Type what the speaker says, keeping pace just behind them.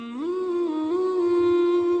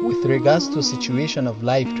With regards to the situation of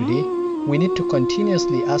life today, we need to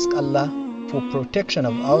continuously ask Allah for protection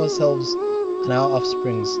of ourselves and our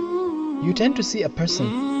offsprings. You tend to see a person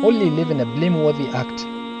only live in a blameworthy act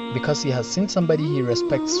because he has seen somebody he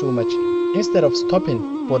respects so much, instead of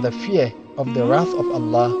stopping for the fear of the wrath of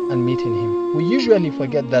Allah and meeting Him. We usually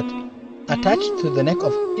forget that attached to the neck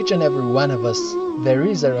of each and every one of us, there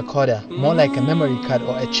is a recorder, more like a memory card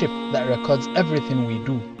or a chip that records everything we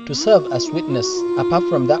do, to serve as witness, apart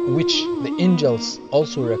from that which the angels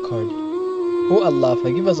also record. O Allah,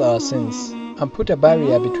 forgive us our sins, and put a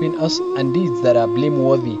barrier between us and deeds that are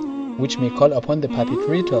blameworthy, which may call upon the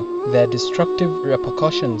perpetrator their destructive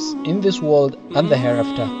repercussions in this world and the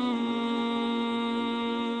hereafter.